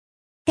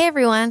Hey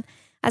everyone!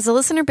 As the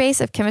listener base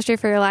of Chemistry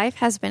for Your Life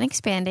has been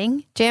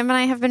expanding, Jam and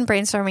I have been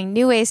brainstorming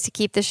new ways to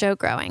keep the show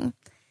growing.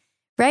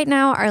 Right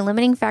now, our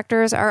limiting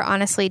factors are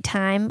honestly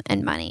time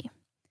and money.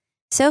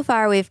 So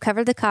far, we've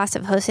covered the cost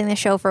of hosting the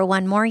show for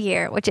one more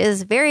year, which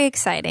is very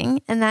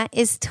exciting, and that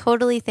is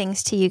totally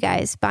thanks to you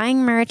guys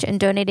buying merch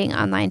and donating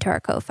online to our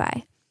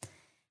Ko-Fi.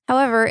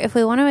 However, if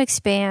we want to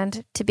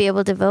expand, to be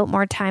able to devote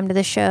more time to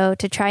the show,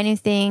 to try new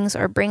things,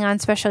 or bring on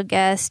special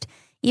guests,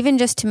 even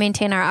just to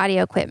maintain our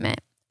audio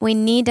equipment, we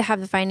need to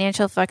have the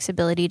financial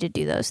flexibility to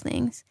do those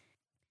things.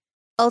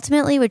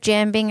 Ultimately, with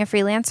Jam being a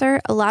freelancer,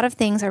 a lot of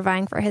things are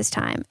vying for his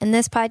time, and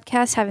this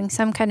podcast having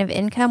some kind of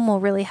income will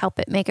really help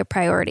it make a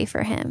priority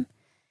for him.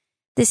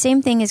 The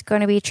same thing is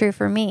going to be true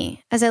for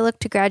me. As I look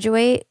to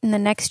graduate in the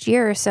next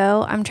year or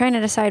so, I'm trying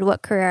to decide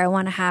what career I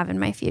want to have in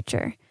my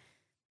future.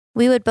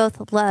 We would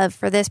both love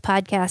for this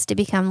podcast to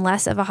become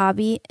less of a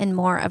hobby and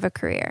more of a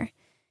career.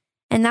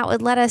 And that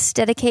would let us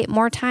dedicate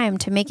more time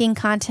to making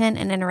content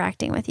and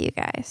interacting with you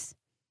guys.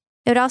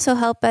 It would also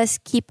help us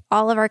keep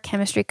all of our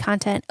chemistry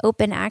content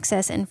open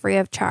access and free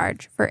of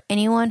charge for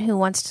anyone who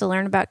wants to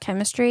learn about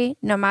chemistry,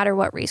 no matter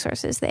what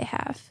resources they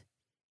have.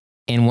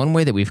 And one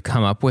way that we've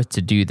come up with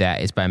to do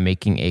that is by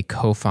making a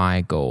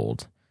Ko-Fi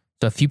Gold.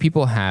 So a few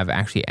people have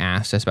actually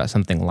asked us about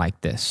something like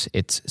this.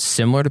 It's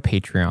similar to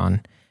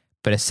Patreon,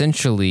 but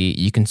essentially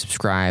you can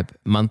subscribe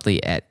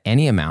monthly at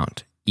any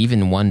amount,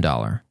 even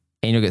 $1,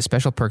 and you'll get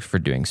special perks for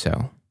doing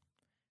so.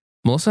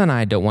 Melissa and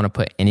I don't want to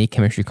put any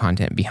chemistry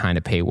content behind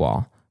a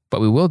paywall, but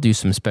we will do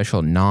some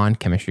special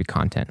non-chemistry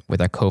content with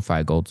our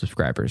Ko-Fi Gold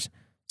subscribers,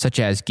 such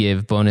as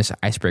give bonus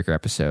icebreaker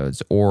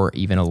episodes or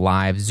even a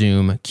live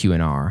Zoom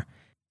Q&R.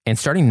 And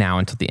starting now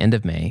until the end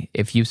of May,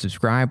 if you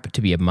subscribe to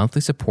be a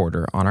monthly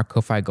supporter on our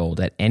Ko-Fi Gold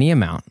at any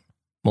amount,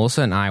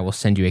 Melissa and I will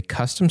send you a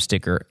custom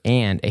sticker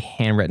and a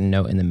handwritten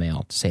note in the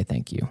mail to say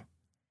thank you.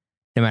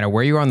 No matter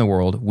where you are in the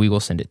world, we will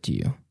send it to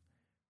you.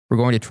 We're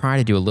going to try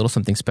to do a little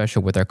something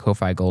special with our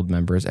Ko-Fi Gold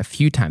members a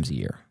few times a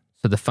year,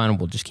 so the fun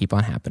will just keep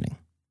on happening.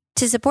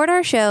 To support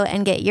our show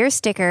and get your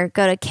sticker,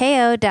 go to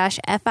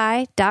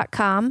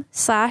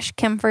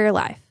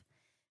ko-fi.com/chemforyourlife.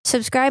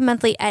 Subscribe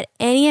monthly at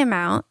any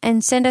amount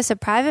and send us a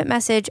private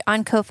message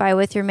on Ko-Fi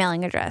with your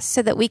mailing address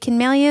so that we can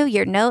mail you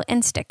your note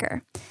and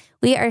sticker.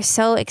 We are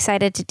so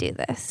excited to do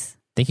this.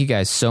 Thank you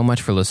guys so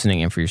much for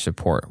listening and for your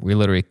support. We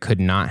literally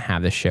could not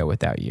have the show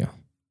without you.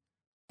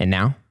 And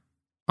now,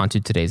 on to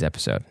today's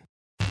episode.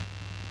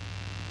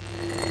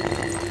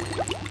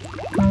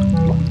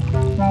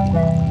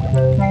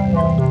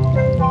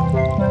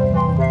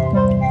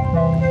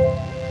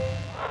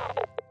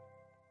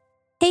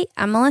 Hey,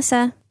 I'm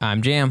Melissa.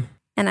 I'm Jam.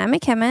 And I'm a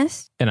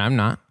chemist. And I'm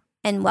not.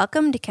 And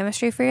welcome to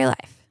Chemistry for Your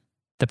Life,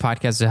 the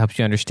podcast that helps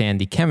you understand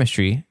the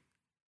chemistry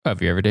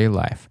of your everyday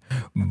life.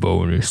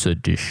 Bonus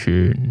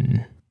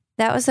edition.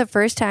 That was the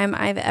first time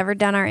I've ever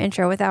done our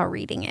intro without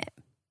reading it.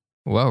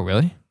 Whoa,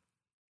 really?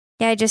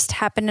 Yeah, I just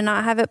happened to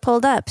not have it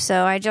pulled up,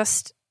 so I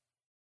just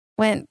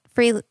went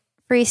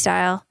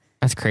freestyle.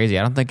 That's crazy.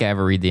 I don't think I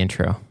ever read the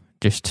intro,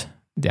 just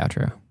the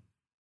outro.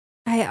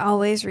 I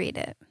always read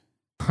it.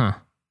 Huh.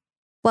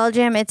 Well,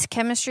 Jim, it's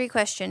chemistry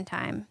question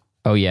time.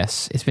 Oh,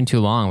 yes. It's been too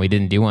long. We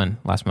didn't do one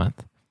last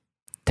month.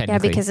 Yeah,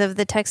 because of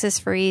the Texas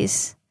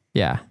freeze.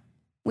 Yeah.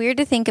 Weird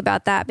to think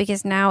about that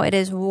because now it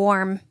is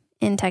warm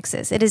in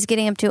Texas. It is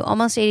getting up to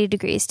almost 80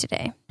 degrees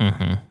today.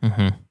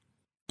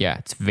 Yeah,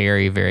 it's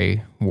very,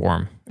 very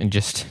warm. And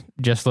just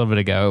a little bit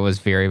ago, it was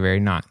very, very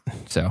not.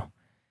 So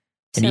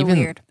even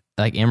weird.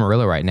 Like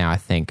Amarillo right now, I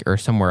think, or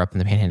somewhere up in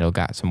the Panhandle,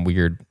 got some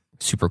weird,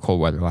 super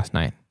cold weather last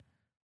night. I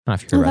don't know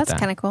if you heard about that.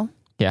 That's kind of cool.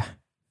 Yeah,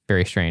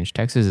 very strange.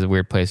 Texas is a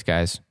weird place,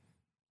 guys.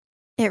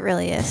 It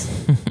really is.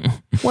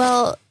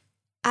 Well,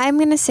 I'm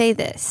going to say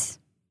this.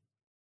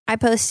 I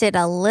posted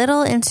a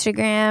little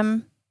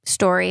Instagram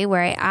story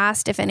where I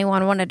asked if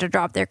anyone wanted to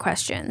drop their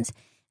questions,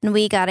 and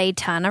we got a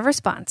ton of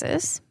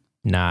responses.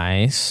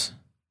 Nice.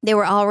 They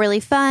were all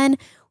really fun.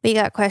 We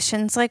got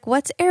questions like,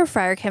 what's air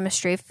fryer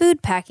chemistry,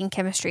 food packing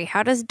chemistry,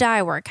 how does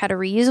dye work, how do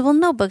reusable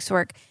notebooks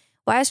work,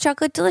 why is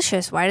chocolate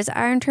delicious, why does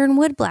iron turn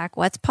wood black,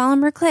 what's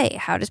polymer clay,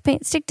 how does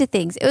paint stick to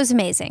things? It was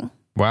amazing.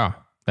 Wow,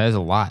 that is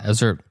a lot.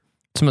 Those are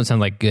some of them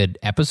sound like good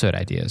episode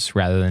ideas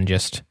rather than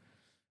just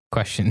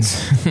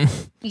questions.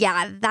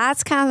 Yeah,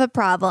 that's kind of the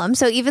problem.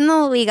 So even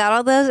though we got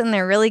all those and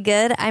they're really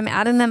good, I'm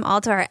adding them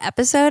all to our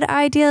episode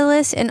idea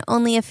list, and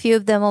only a few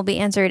of them will be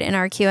answered in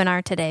our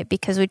Q&R today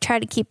because we try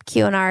to keep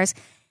Q&Rs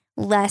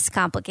less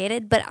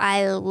complicated. But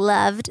I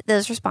loved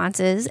those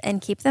responses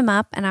and keep them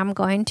up, and I'm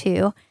going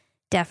to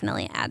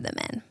definitely add them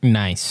in.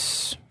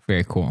 Nice.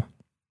 Very cool.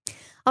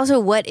 Also,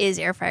 what is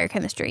air fryer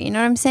chemistry? You know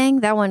what I'm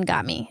saying? That one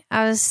got me.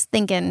 I was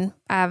thinking,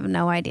 I have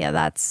no idea.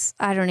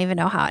 I don't even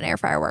know how an air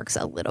fryer works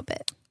a little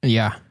bit.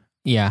 Yeah.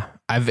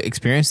 I've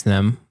experienced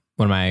them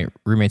when my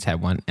roommates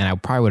had one, and I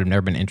probably would have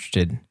never been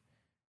interested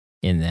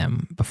in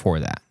them before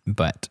that.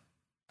 But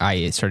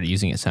I started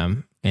using it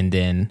some, and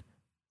then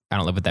I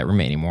don't live with that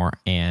roommate anymore.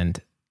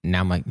 And now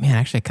I'm like, man,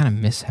 actually, I kind of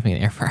miss having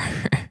an air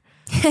fryer.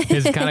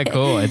 It's kind of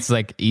cool. It's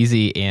like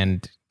easy,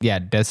 and yeah,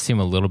 it does seem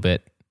a little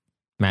bit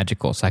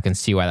magical. So I can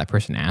see why that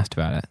person asked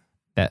about it.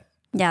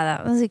 Yeah,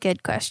 that was a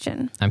good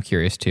question. I'm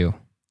curious too.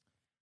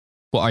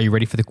 Well, are you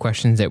ready for the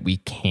questions that we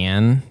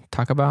can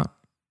talk about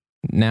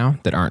now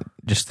that aren't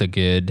just the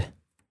good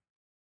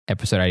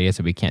episode ideas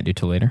that we can't do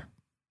till later?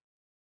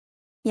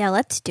 Yeah,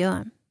 let's do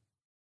them.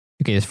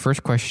 Okay, this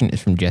first question is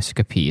from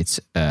Jessica P. It's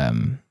a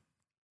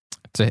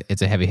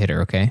heavy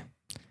hitter, okay?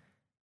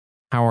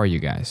 How are you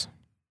guys?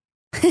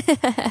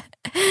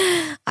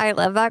 I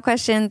love that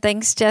question.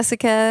 Thanks,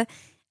 Jessica.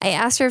 I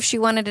asked her if she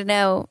wanted to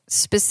know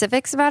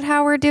specifics about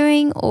how we're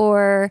doing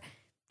or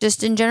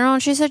just in general.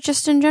 And she said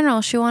just in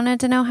general. She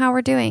wanted to know how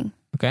we're doing.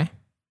 Okay.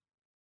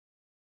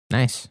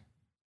 Nice.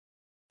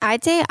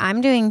 I'd say I'm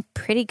doing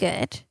pretty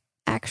good,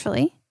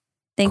 actually.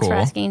 Thanks for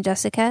asking,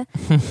 Jessica.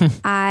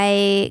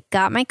 I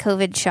got my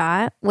COVID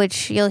shot,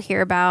 which you'll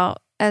hear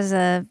about as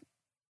a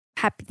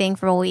happy thing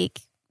from a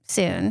week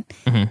soon.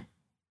 Mm-hmm.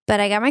 But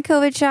I got my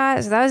COVID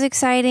shot, so that was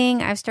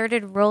exciting. I've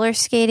started roller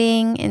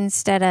skating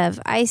instead of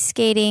ice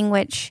skating,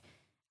 which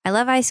I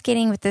love ice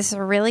skating, but this is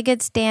a really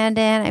good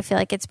stand-in. I feel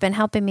like it's been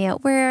helping me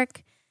at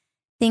work.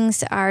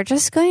 Things are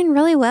just going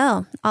really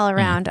well all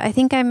around. I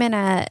think I'm in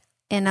a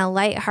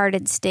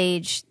lighthearted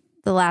stage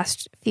the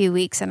last few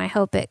weeks, and I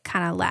hope it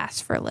kind of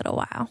lasts for a little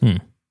while.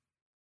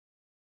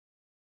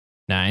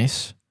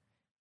 Nice.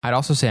 I'd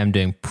also say I'm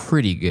doing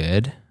pretty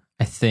good.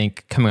 I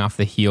think coming off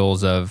the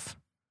heels of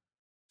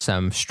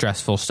some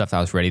stressful stuff that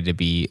I was ready to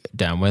be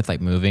done with,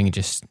 like moving,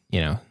 just,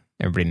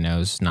 everybody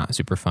knows, not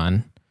super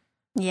fun.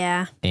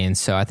 Yeah. And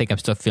so I think I'm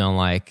still feeling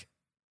like,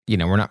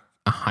 we're not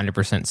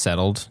 100%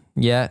 settled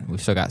yet.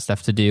 We've still got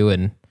stuff to do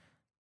and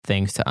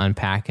things to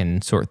unpack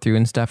and sort through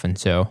and stuff. And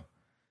so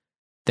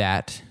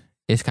that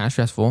is kind of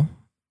stressful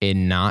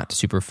and not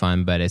super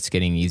fun, but it's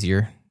getting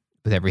easier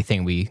with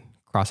everything we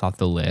cross off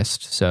the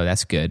list. So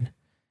that's good.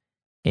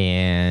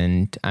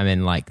 And I'm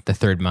in like the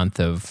third month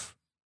of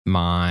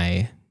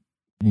my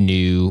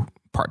new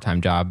part-time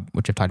job,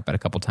 which I've talked about a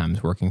couple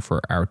times, working for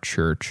our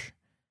church.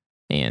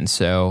 And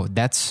so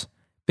that's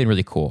been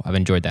really cool. I've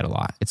enjoyed that a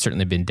lot. It's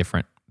certainly been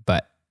different,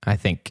 but I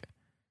think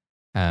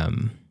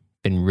been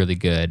really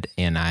good,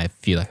 and I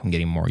feel like I'm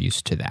getting more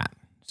used to that.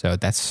 So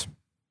that's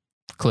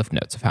cliff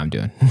notes of how I'm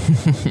doing.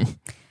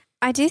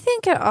 I do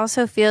think it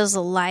also feels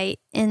light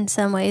in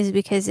some ways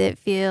because it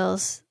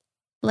feels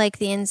like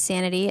the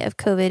insanity of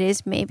COVID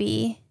is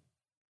maybe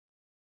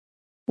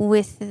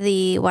with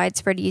the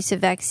widespread use of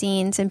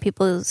vaccines and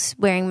people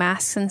wearing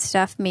masks and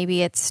stuff,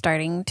 maybe it's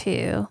starting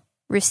to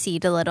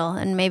recede a little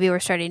and maybe we're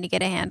starting to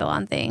get a handle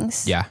on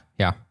things. Yeah.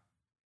 So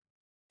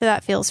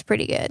that feels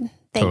pretty good.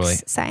 Thanks, totally.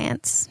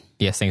 Science.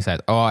 Yes, thanks,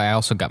 science. Oh, I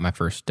also got my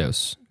first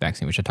dose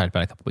vaccine, which I talked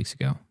about a couple weeks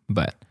ago.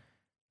 But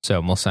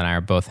so Melissa and I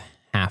are both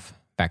half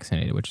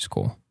vaccinated, which is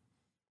cool.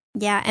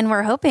 Yeah, and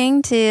we're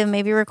hoping to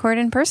maybe record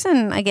in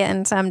person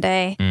again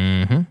someday.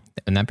 Mm-hmm.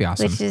 Wouldn't that be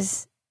awesome? Which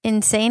is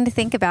insane to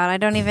think about. I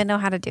don't even know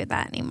how to do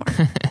that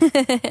anymore.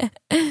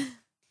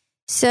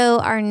 So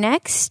our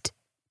next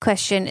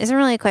question isn't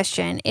really a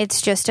question.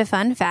 It's just a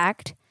fun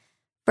fact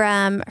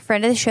from a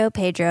friend of the show,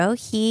 Pedro.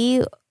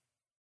 He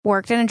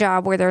worked in a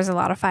job where there was a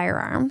lot of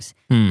firearms.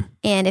 And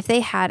if they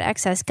had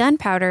excess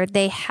gunpowder,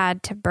 they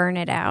had to burn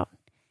it out.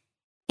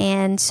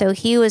 And so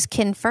he was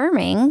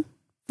confirming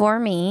for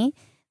me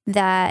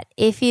that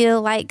if you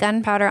light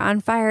gunpowder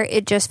on fire,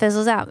 it just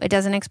fizzles out. It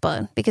doesn't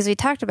explode, because we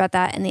talked about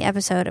that in the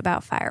episode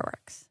about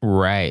fireworks.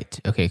 Right.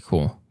 Okay,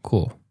 cool.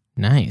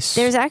 Nice.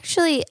 There's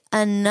actually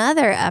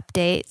another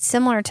update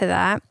similar to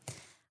that.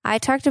 I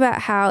talked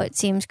about how it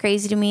seems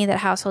crazy to me that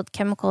household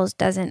chemicals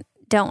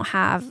don't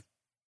have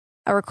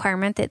a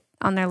requirement that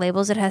on their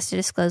labels it has to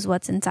disclose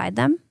what's inside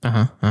them.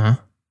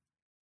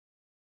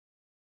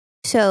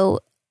 So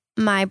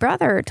my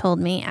brother told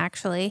me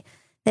actually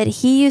that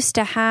he used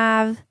to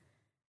have,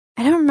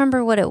 I don't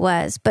remember what it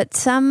was, but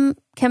some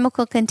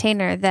chemical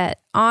container that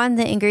on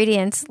the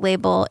ingredients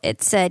label,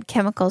 it said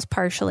chemicals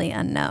partially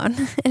unknown.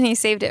 And he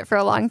saved it for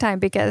a long time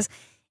because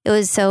it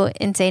was so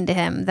insane to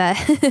him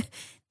that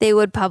they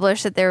would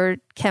publish that there were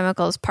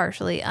chemicals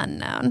partially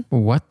unknown.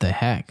 What the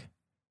heck?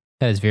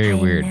 That is very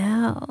weird. I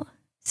know.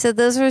 So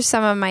those are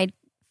some of my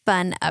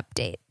fun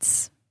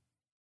updates.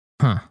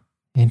 Huh.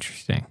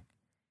 Interesting.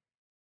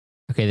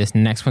 Okay, this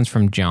next one's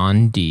from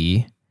John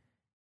D.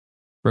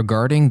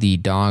 Regarding the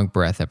dog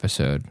breath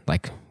episode,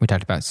 like we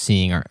talked about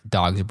seeing our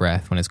dog's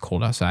breath when it's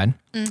cold outside.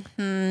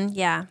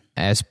 Yeah.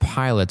 As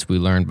pilots, we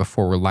learned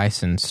before we're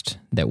licensed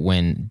that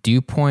when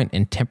dew point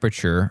and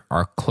temperature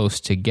are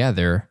close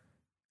together,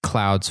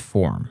 clouds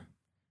form.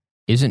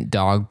 Isn't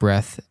dog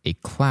breath a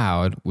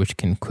cloud which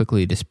can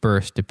quickly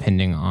disperse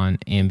depending on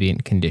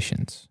ambient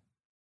conditions?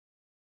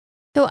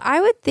 So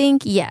I would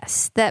think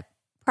yes, that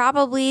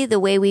probably the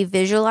way we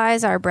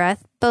visualize our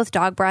breath, both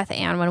dog breath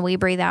and when we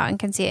breathe out and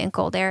can see it in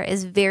cold air,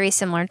 is very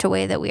similar to the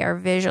way that we are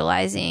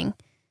visualizing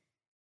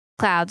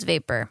clouds,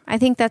 vapor. I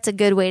think that's a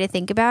good way to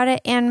think about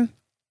it. And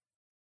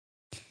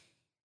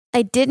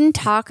I didn't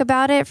talk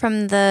about it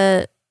from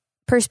the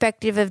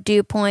perspective of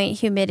dew point,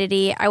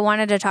 humidity. I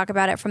wanted to talk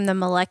about it from the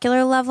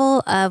molecular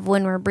level of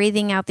when we're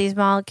breathing out these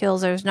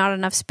molecules, there's not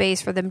enough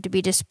space for them to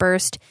be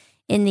dispersed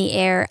in the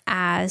air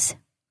as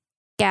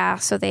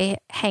gas, so they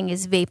hang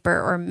as vapor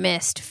or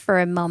mist for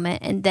a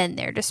moment and then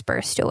they're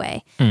dispersed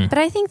away. But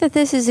I think that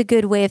this is a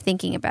good way of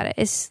thinking about it.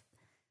 It's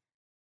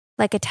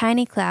like a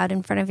tiny cloud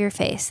in front of your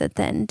face that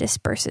then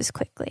disperses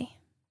quickly.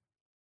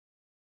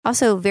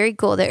 Also, very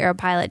cool that you're a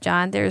pilot,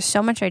 John. There's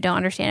so much I don't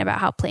understand about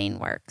how planes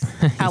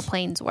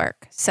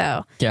work.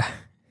 So yeah,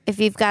 if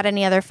you've got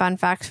any other fun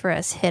facts for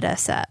us, hit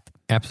us up.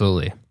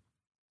 Absolutely.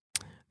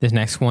 This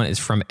next one is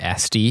from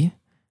Esty.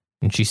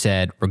 And she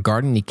said,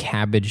 regarding the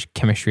cabbage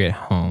chemistry at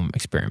home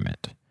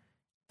experiment,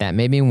 that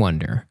made me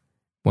wonder,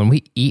 when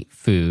we eat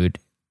food,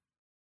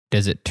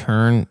 does it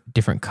turn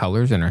different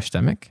colors in our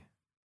stomach?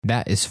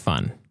 That is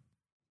fun.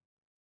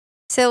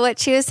 So what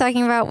she was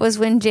talking about was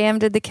when Jam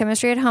did the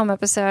chemistry at home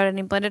episode and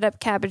he blended up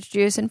cabbage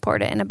juice and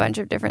poured it in a bunch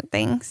of different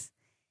things.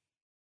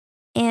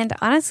 And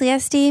honestly,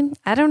 Esty,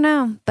 I don't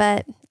know,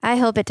 but I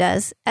hope it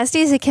does. Esty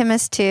is a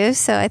chemist too,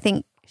 so I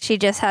think she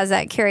just has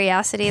that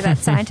curiosity, that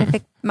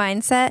scientific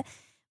mindset.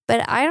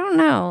 But I don't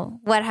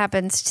know what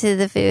happens to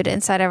the food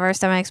inside of our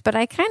stomachs, but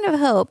I kind of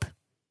hope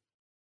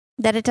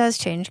that it does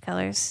change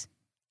colors.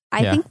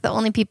 I think the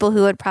only people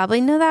who would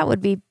probably know that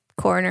would be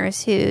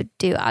coroners who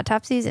do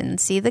autopsies and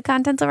see the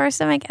contents of our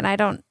stomach. And I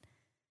don't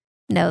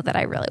know that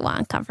I really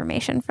want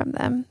confirmation from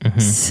them.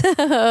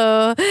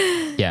 So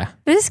yeah,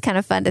 this is kind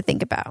of fun to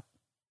think about.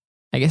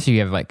 I guess you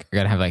have like, you're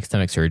going to have like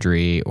stomach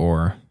surgery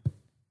or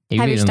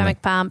have your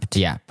stomach pumped.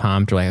 Yeah,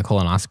 pumped or like a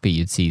colonoscopy.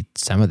 You'd see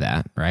some of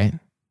that, right?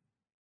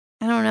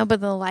 I don't know, but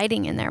the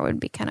lighting in there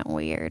would be kind of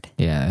weird.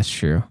 Yeah, that's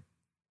true.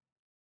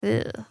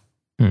 Ugh.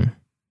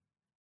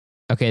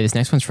 Okay, this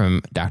next one's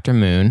from Dr.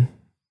 Moon.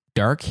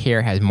 Dark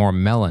hair has more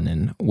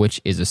melanin, which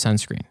is a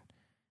sunscreen.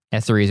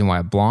 That's the reason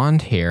why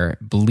blonde hair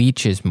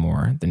bleaches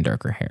more than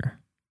darker hair.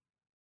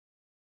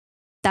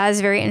 That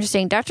is very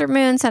interesting. Dr.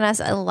 Moon sent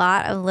us a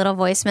lot of little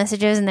voice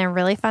messages, and they're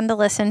really fun to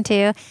listen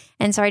to.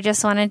 And so I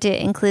just wanted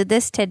to include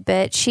this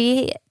tidbit.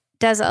 She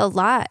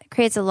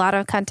creates a lot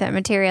of content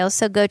materials.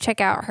 So go check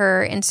out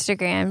her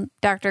Instagram,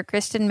 Dr.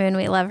 Kristen Moon.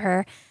 We love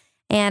her.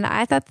 And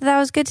I thought that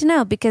was good to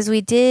know because we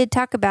did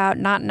talk about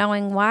not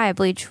knowing why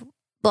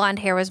blonde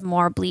hair was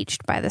more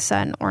bleached by the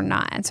sun or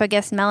not. And so I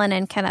guess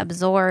melanin can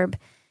absorb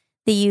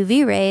the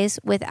UV rays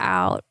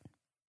without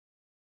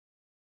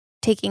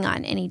taking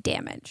on any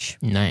damage.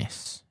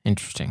 Nice.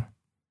 Interesting.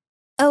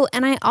 Oh,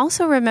 and I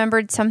also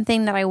remembered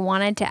something that I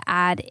wanted to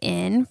add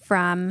in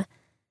from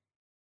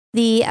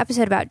the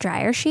episode about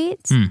dryer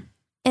sheets.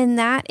 And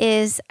that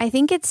is, I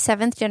think it's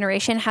 7th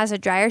Generation has a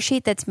dryer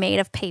sheet that's made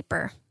of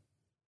paper.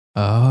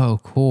 Oh,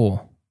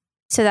 cool.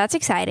 So that's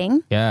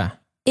exciting. Yeah.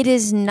 It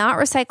is not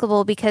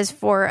recyclable because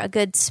for a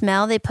good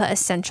smell, they put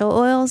essential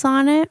oils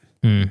on it.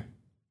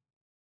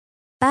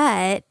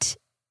 But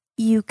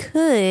you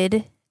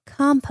could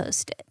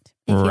compost it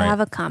if you have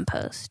a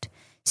compost.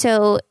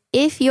 So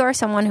if you are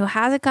someone who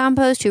has a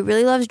compost, who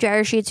really loves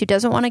dryer sheets, who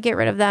doesn't want to get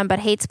rid of them, but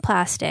hates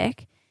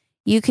plastic,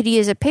 you could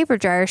use a paper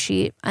dryer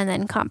sheet and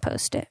then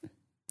compost it.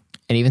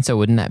 And even so,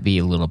 wouldn't that be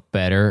a little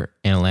better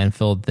in a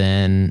landfill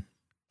than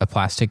a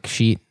plastic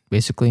sheet,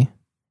 basically?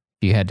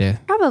 You had to...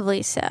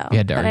 Probably so. You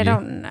had to but argue. I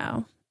don't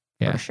know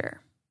for sure.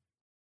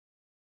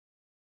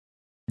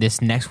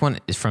 This next one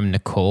is from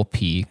Nicole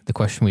P. The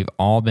question we've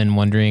all been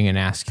wondering and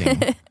asking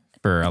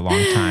for a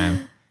long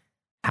time.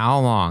 How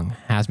long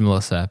has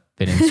Melissa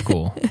been in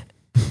school?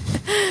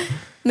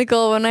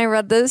 Nicole, when I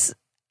read this,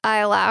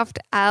 I laughed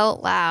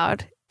out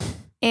loud.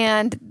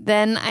 And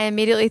then I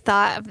immediately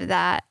thought of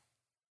that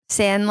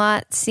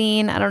Sandlot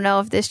scene. I don't know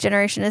if this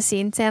generation has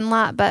seen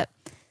Sandlot, but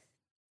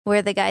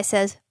where the guy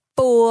says,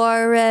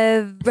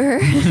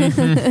 forever.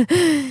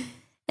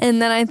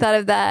 And then I thought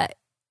of that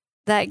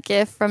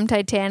gif from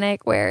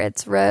Titanic where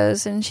it's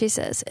Rose and she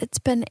says, it's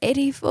been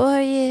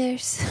 84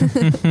 years.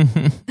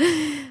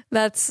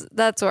 That's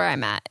where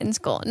I'm at in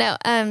school. No,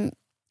 I've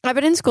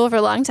been in school for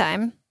a long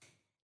time.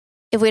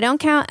 If we don't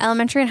count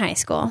elementary and high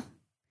school,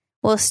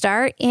 we'll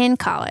start in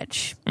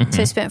college.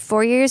 So I spent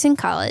 4 years in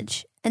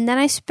college. And then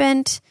I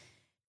spent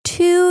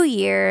 2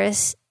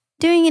 years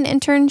doing an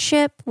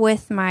internship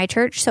with my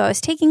church. So I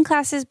was taking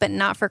classes, but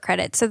not for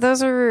credit. So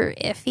those are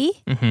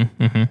iffy.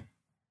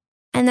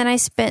 And then I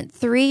spent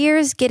 3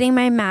 years getting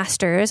my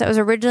master's. I was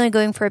originally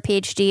going for a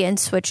PhD and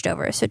switched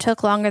over. So it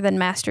took longer than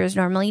masters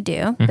normally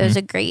do. It was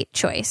a great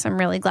choice. I'm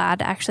really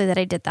glad actually that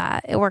I did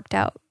that. It worked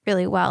out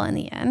really well in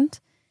the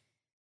end.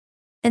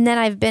 And then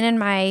I've been in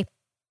my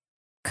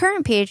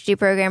current PhD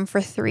program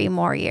for 3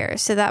 more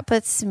years. So that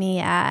puts me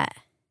at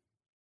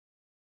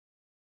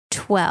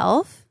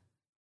 12.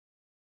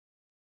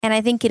 And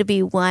I think it'll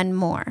be 1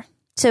 more.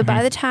 So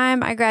by the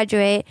time I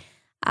graduate,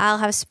 I'll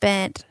have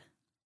spent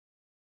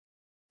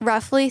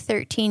roughly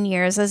 13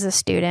 years as a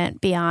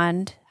student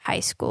beyond high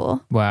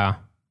school. Wow.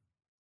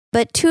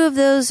 But 2 of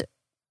those,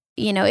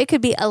 it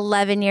could be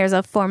 11 years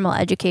of formal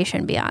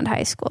education beyond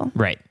high school.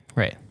 Right.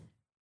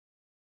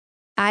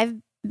 I've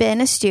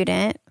been a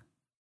student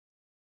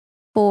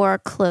for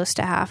close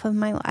to half of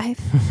my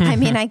life. I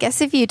mean, I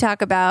guess if you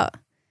talk about,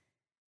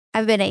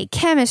 I've been a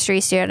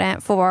chemistry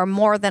student for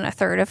more than a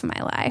third of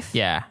my life.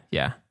 Yeah.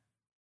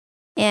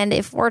 And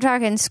if we're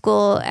talking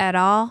school at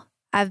all,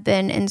 I've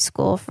been in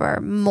school for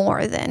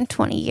more than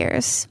 20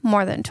 years,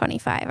 more than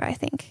 25, I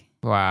think.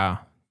 Wow.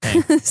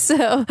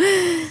 So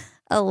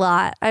a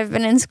lot. I've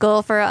been in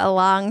school for a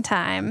long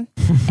time,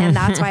 and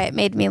that's why it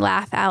made me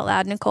laugh out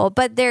loud, Nicole.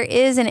 But there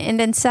is an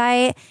end in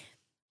sight.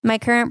 My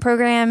current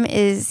program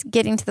is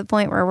getting to the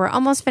point where we're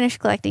almost finished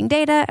collecting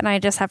data, and I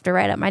just have to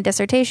write up my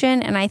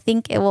dissertation, and I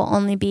think it will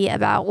only be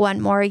about one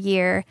more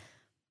year.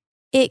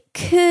 It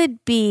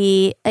could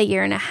be a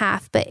year and a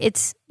half, but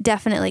it's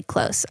definitely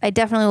close. I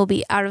definitely will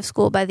be out of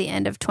school by the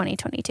end of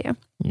 2022.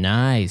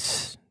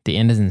 Nice. The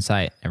end is in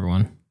sight,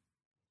 everyone.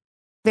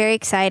 Very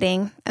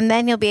exciting. And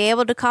then you'll be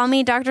able to call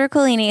me Dr.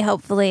 Colini,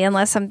 hopefully,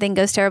 unless something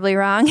goes terribly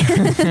wrong.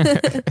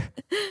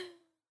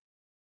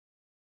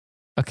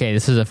 Okay,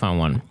 this is a fun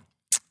one.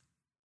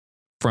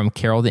 From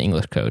Carol, the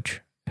English coach.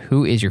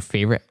 Who is your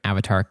favorite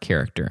Avatar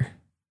character?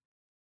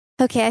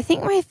 Okay, I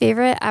think my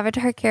favorite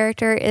Avatar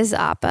character is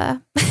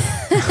Appa.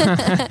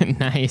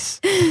 Nice.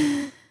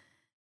 I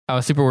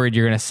was super worried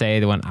you were going to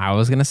say the one I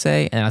was going to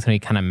say, and I was going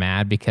to be kind of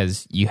mad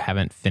because you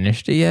haven't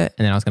finished it yet,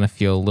 and then I was going to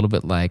feel a little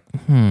bit like,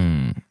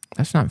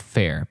 that's not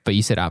fair. But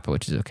you said Appa,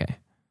 which is okay.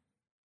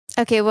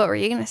 Okay, what were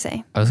you going to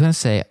say? I was going to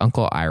say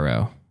Uncle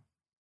Iroh.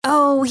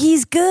 Oh,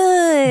 he's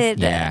good.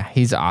 Yeah,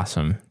 he's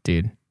awesome,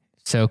 dude.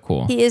 So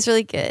cool. He is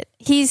really good.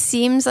 He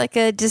seems like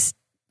a just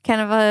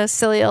kind of a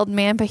silly old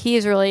man, but he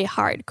is really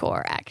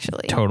hardcore,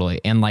 actually. Totally.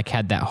 And like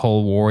had that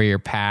whole warrior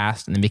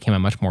past and then became a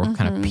much more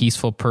kind of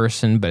peaceful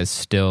person, but is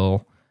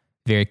still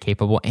very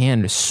capable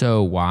and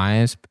so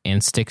wise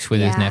and sticks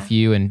with his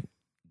nephew and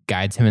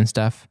guides him and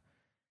stuff.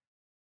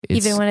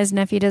 Even when his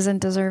nephew doesn't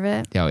deserve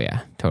it. Oh,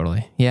 yeah,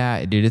 totally.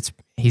 Yeah, dude,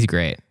 he's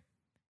great.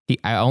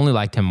 I only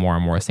liked him more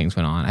and more as things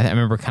went on. I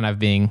remember kind of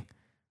being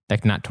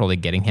like not totally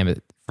getting him at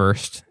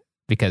first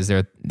because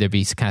there'd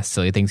be kind of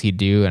silly things he'd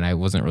do and I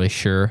wasn't really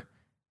sure.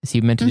 Is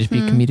he meant to just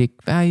be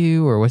comedic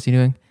value or what's he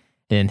doing?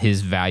 And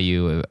his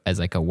value as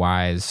like a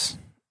wise,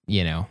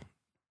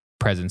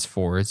 presence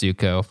for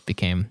Zuko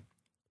became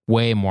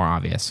way more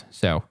obvious.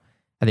 So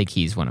I think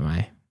he's one of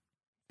my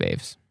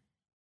faves.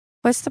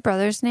 What's the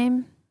brother's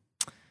name?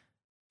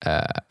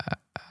 Sokka.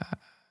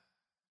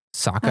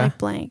 I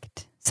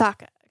blanked.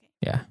 Sokka.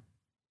 Yeah.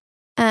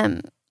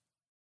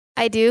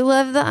 I do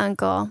love the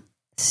uncle.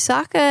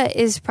 Sokka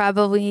is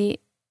probably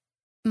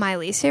my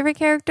least favorite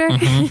character.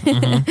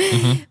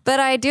 But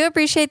I do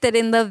appreciate that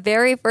in the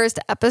very first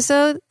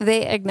episode,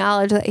 they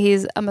acknowledge that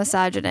he's a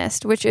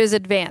misogynist, which is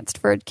advanced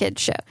for a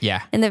kid's show.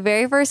 Yeah. In the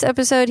very first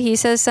episode, he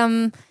says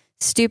some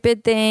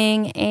stupid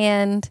thing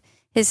and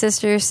his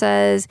sister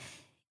says,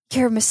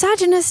 "You're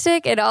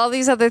misogynistic," and all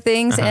these other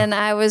things. And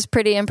I was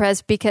pretty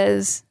impressed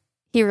because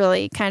he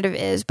really kind of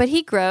is, but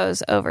he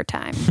grows over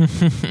time.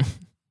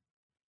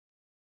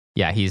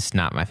 Yeah, he's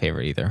not my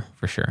favorite either,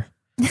 for sure.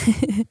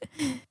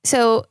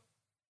 So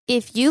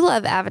if you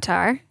love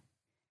Avatar,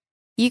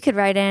 you could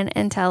write in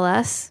and tell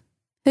us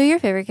who your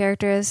favorite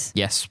character is.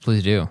 Yes,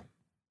 please do.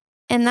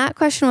 And that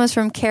question was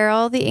from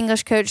Carol, the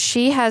English coach.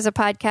 She has a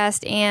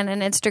podcast and an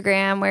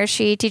Instagram where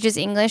she teaches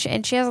English,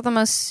 and she has the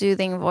most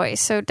soothing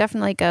voice. So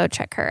definitely go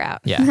check her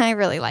out. Yeah. I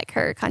really like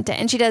her content.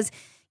 And she does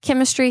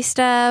chemistry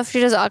stuff. She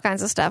does all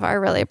kinds of stuff. I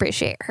really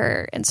appreciate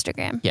her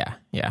Instagram.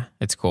 Yeah.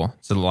 It's cool.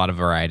 It's a lot of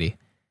variety.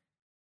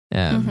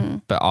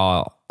 But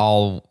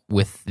all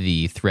with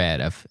the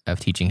thread of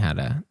teaching how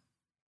to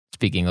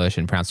speak English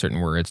and pronounce certain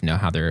words, know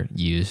how they're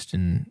used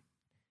and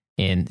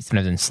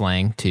sometimes in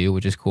slang too,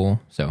 which is cool.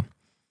 So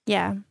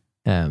yeah.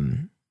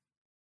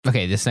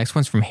 Okay, this next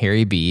one's from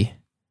Harry B.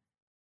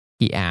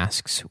 He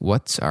asks,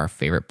 "What's our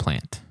favorite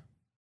plant?"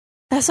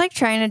 That's like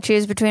trying to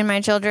choose between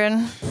my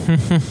children.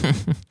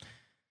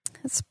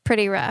 It's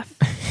pretty rough.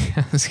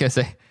 I was gonna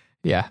say,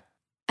 yeah.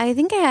 I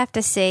think I have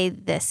to say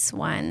this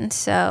one.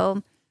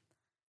 So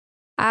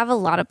I have a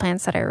lot of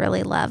plants that I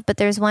really love, but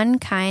there's one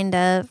kind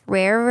of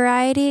rare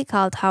variety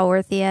called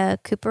Haworthia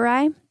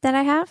cooperi that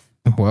I have.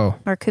 Whoa.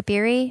 Or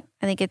cooperi.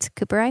 I think it's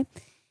cooperi.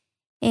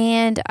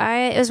 And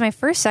it was my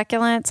first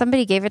succulent.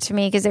 Somebody gave it to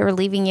me because they were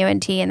leaving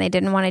UNT and they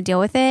didn't want to deal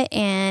with it.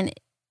 And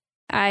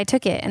I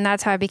took it, and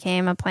that's how I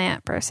became a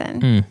plant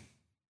person.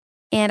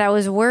 And I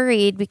was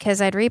worried because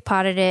I'd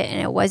repotted it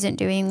and it wasn't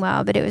doing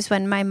well. But it was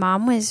when my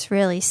mom was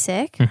really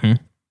sick.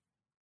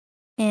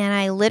 And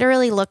I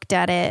literally looked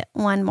at it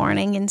one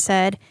morning and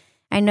said,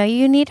 "I know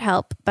you need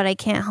help, but I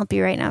can't help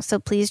you right now. So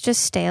please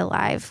just stay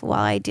alive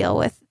while I deal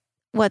with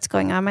what's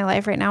going on in my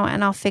life right now,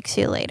 and I'll fix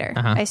you later."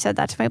 I said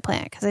that to my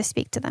plant because I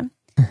speak to them.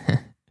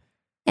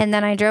 And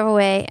then I drove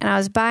away, and I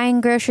was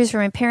buying groceries for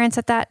my parents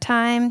at that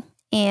time,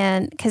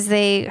 and because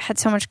they had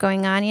so much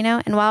going on,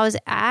 And while I was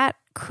at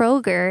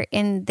Kroger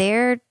in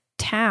their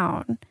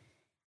town,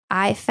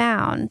 I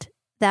found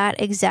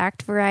that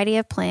exact variety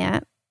of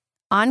plant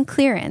on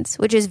clearance,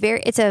 which is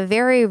it's a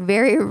very,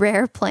 very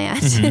rare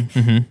plant.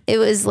 It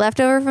was left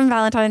over from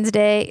Valentine's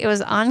Day. It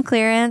was on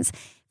clearance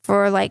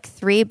for like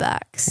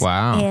 $3.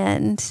 Wow.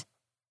 And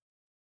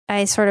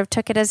I sort of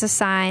took it as a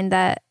sign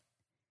that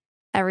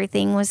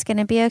everything was going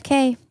to be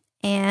okay.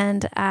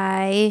 And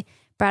I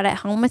brought it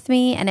home with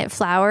me, and it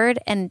flowered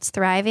and it's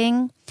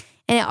thriving.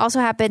 And it also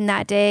happened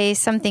that day.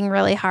 Something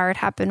really hard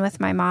happened with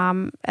my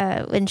mom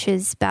when she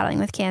was battling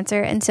with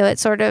cancer. And so it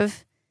sort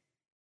of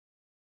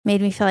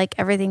made me feel like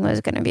everything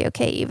was going to be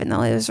okay, even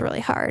though it was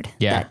really hard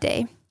that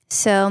day.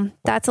 So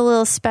that's a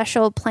little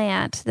special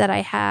plant that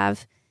I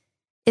have,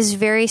 is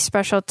very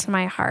special to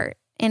my heart.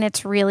 And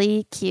it's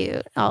really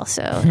cute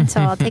also. And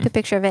so I'll take a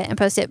picture of it and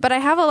post it. But I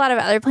have a lot of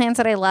other plants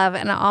that I love.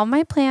 And all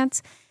my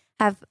plants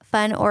have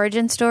fun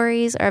origin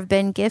stories or have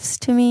been gifts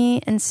to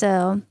me. And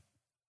so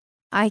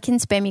I can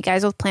spam you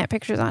guys with plant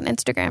pictures on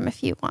Instagram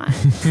if you want.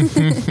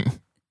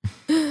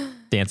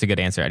 That's a good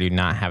answer. I do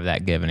not have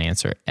that good of an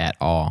answer at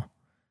all.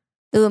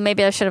 Ooh,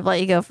 maybe I should have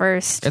let you go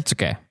first. It's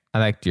okay. I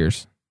liked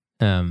yours.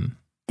 I'd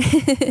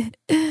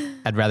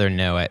rather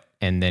know it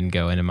and then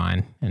go into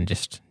mine and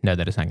just know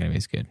that it's not going to be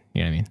as good.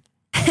 You know what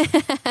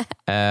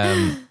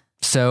I mean?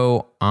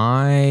 So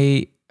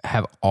I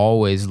have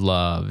always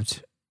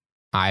loved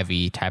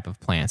ivy type of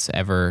plants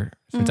ever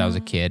since I was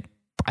a kid.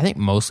 I think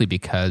mostly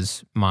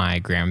because my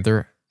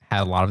grandmother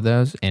had a lot of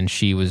those, and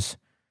she was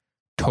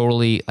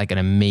totally like she had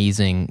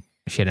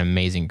an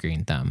amazing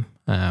green thumb.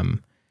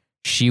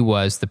 She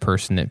was the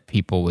person that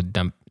people would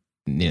dump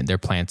their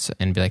plants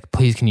and be like,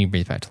 please, can you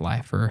bring it back to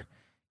life? Or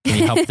can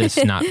you help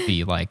this not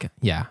be like,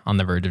 on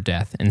the verge of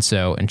death? And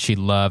she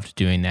loved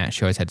doing that.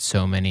 She always had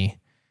so many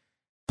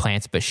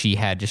plants, but she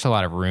had just a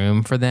lot of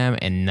room for them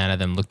and none of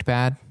them looked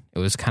bad. It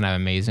was kind of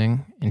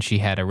amazing. And she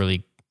had a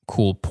really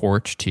cool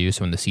porch too.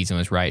 So when the season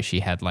was right, she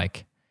had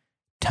like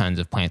tons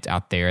of plants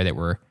out there that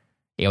were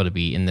able to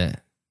be in the,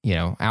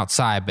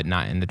 outside, but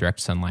not in the direct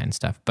sunlight and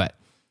stuff. But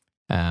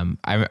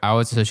I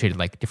always associated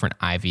like different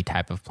ivy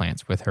type of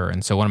plants with her.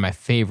 And so one of my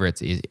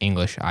favorites is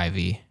English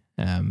ivy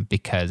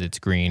because it's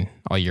green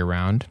all year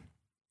round.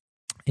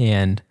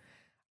 And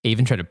I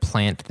even tried to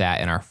plant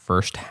that in our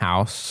first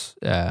house,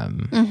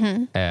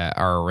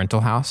 our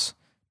rental house,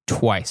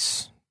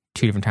 twice.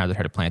 2 different times I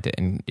tried to plant it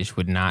and it just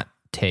would not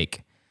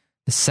take.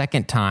 The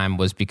second time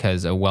was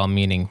because a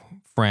well-meaning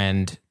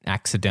friend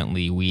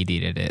accidentally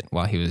weed-eated it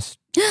while he was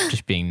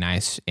just being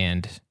nice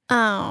and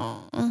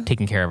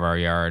taking care of our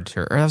yards.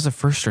 Or that was the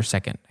first or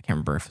second. I can't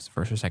remember if it was the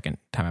first or second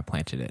time I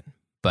planted it.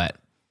 But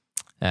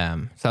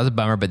so that was a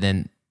bummer. But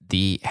then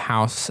the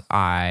house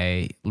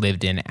I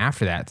lived in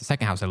after that, the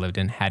second house I lived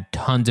in, had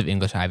tons of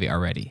English ivy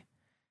already.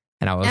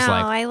 And I was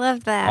I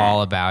love that.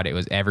 All about it. It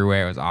was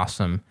everywhere. It was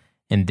awesome.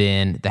 And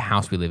then the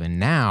house we live in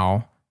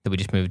now that we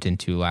just moved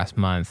into last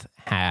month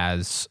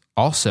has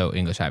also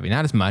English ivy.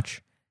 Not as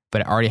much, but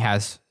it already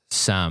has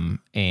some.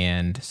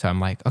 And so I'm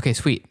like, okay,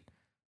 sweet.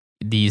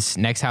 These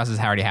next houses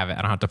I already have it.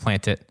 I don't have to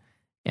plant it.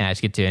 And I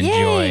just get to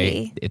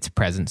enjoy its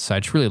presence. So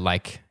I just really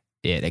like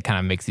it. It kind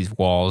of makes these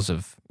walls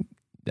of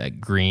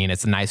green.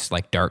 It's a nice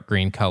like dark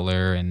green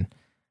color. And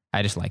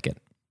I just like it.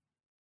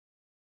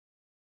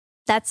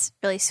 That's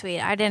really sweet.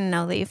 I didn't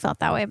know that you felt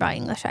that way about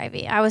English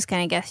ivy. I was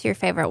going to guess your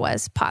favorite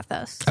was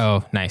pothos.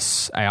 Oh,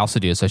 nice. I also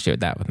do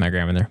associate that with my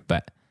grandmother.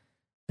 But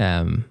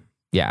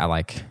I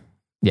like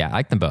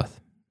them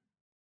both.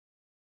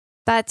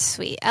 That's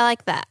sweet. I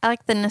like that. I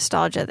like the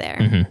nostalgia there.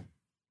 Mm-hmm.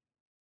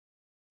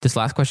 This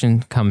last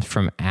question comes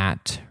from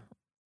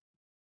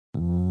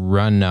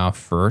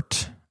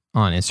 @Runoffert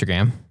on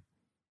Instagram.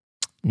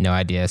 No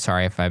idea.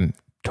 Sorry if I'm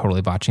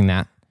totally botching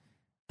that.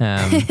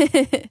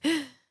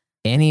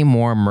 Any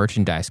more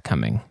merchandise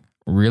coming?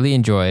 Really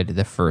enjoyed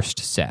the first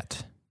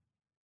set.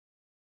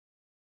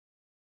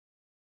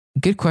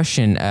 Good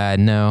question.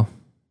 No,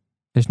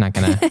 there's not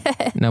gonna.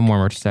 No more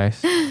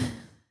merchandise.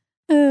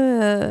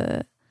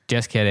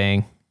 Just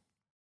kidding.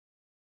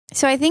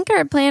 So I think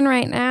our plan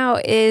right now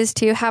is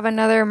to have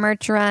another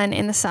merch run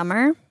in the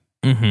summer.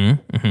 I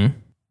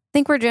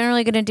think we're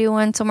generally going to do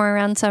one somewhere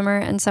around summer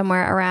and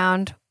somewhere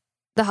around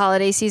the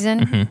holiday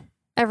season.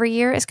 Every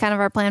year is kind of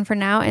our plan for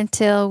now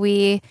until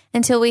we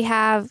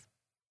have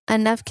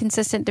enough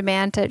consistent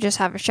demand to just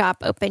have a shop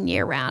open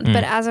year round.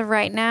 But as of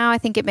right now, I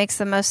think it makes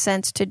the most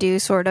sense to do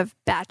sort of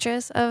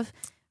batches of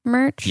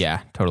merch.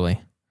 Yeah, totally.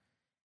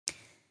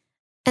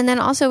 And then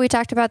also we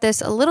talked about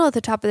this a little at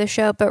the top of the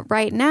show, but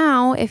right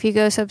now, if you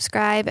go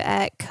subscribe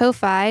at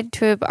Ko-Fi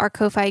to our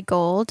Ko-Fi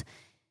Gold,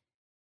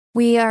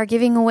 we are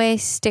giving away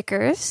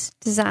stickers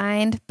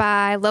designed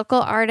by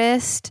local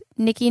artist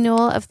Nikki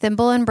Newell of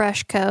Thimble and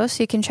Brush Co.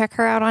 So you can check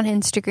her out on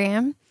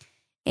Instagram.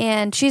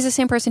 And she's the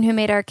same person who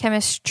made our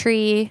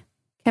chemistry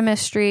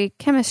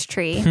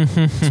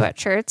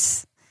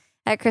sweatshirts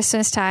at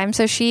Christmas time.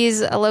 So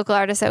she's a local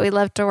artist that we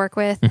love to work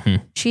with.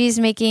 She's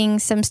making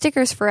some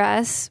stickers for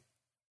us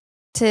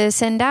to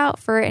send out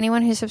for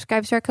anyone who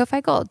subscribes to our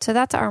Ko-Fi Gold. So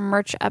that's our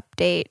merch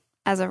update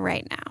as of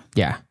right now.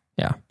 Yeah.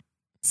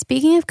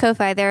 Speaking of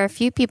Ko-Fi, there are a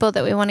few people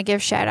that we want to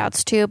give shout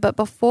outs to, but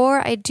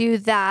before I do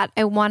that,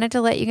 I wanted to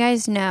let you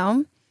guys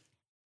know,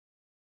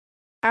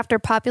 after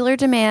popular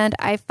demand,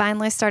 I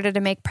finally started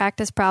to make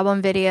practice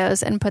problem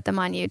videos and put them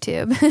on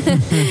YouTube.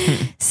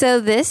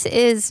 So this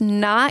is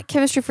not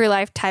Chemistry for Your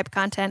Life type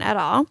content at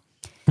all.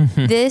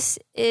 This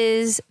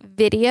is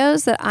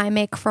videos that I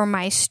make for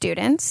my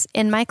students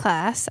in my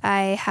class.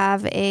 I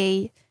have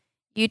a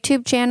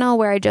YouTube channel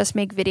where I just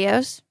make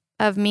videos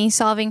of me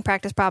solving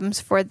practice problems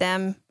for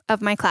them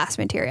of my class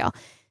material.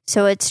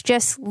 So it's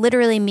just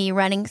literally me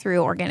running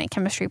through organic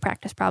chemistry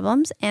practice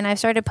problems. And I've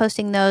started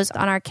posting those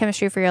on our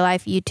Chemistry for Your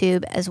Life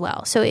YouTube as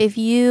well. So if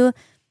you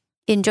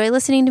enjoy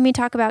listening to me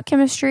talk about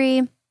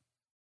chemistry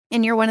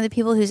and you're one of the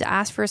people who's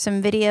asked for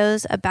some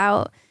videos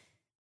about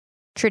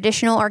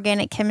traditional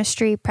organic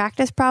chemistry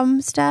practice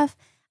problem stuff,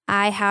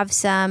 I have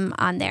some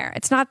on there.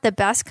 It's not the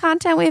best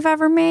content we've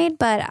ever made,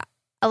 but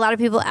a lot of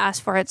people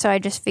asked for it. So I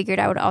just figured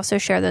I would also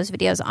share those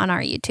videos on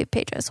our YouTube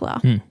page as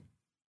well.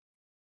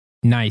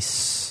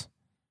 Nice.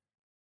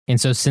 And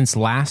so since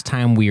last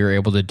time we were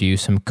able to do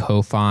some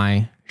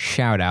Ko-Fi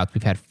shout outs,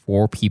 we've had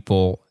 4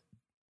 people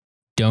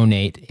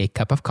donate a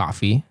cup of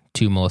coffee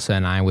to Melissa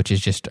and I, which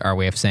is just our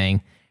way of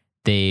saying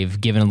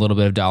they've given a little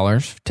bit of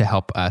dollars to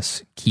help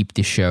us keep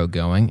the show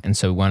going. And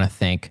so we want to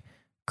thank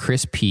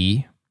Chris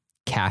P.,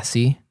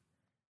 Cassie,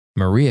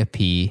 Maria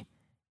P.,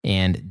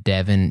 and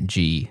Devin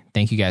G.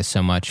 Thank you guys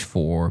so much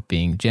for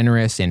being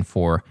generous and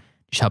for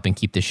just helping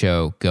keep the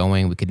show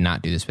going. We could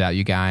not do this without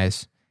you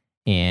guys.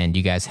 And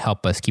you guys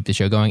help us keep the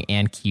show going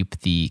and keep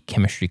the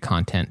chemistry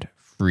content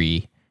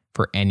free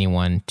for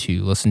anyone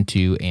to listen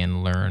to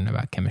and learn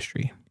about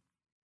chemistry.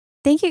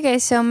 Thank you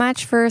guys so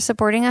much for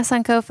supporting us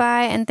on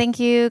Ko-Fi. And thank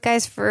you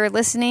guys for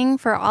listening.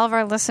 For all of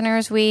our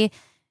listeners, we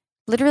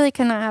literally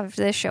could not have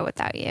this show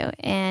without you.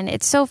 And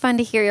it's so fun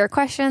to hear your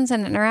questions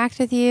and interact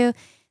with you.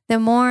 The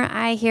more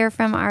I hear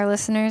from our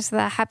listeners,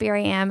 the happier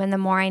I am. And the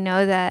more I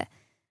know that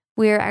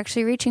we're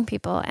actually reaching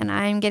people and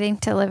I'm getting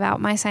to live out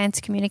my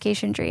science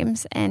communication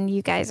dreams. And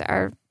you guys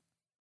are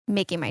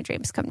making my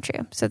dreams come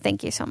true. So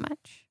thank you so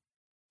much.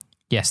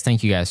 Yes,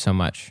 thank you guys so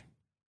much.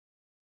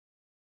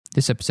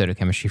 This episode of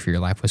Chemistry for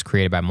Your Life was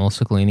created by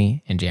Melissa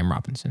Collini and Jam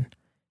Robinson.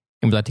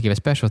 And we'd like to give a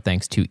special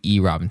thanks to E.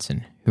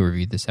 Robinson, who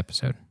reviewed this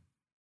episode.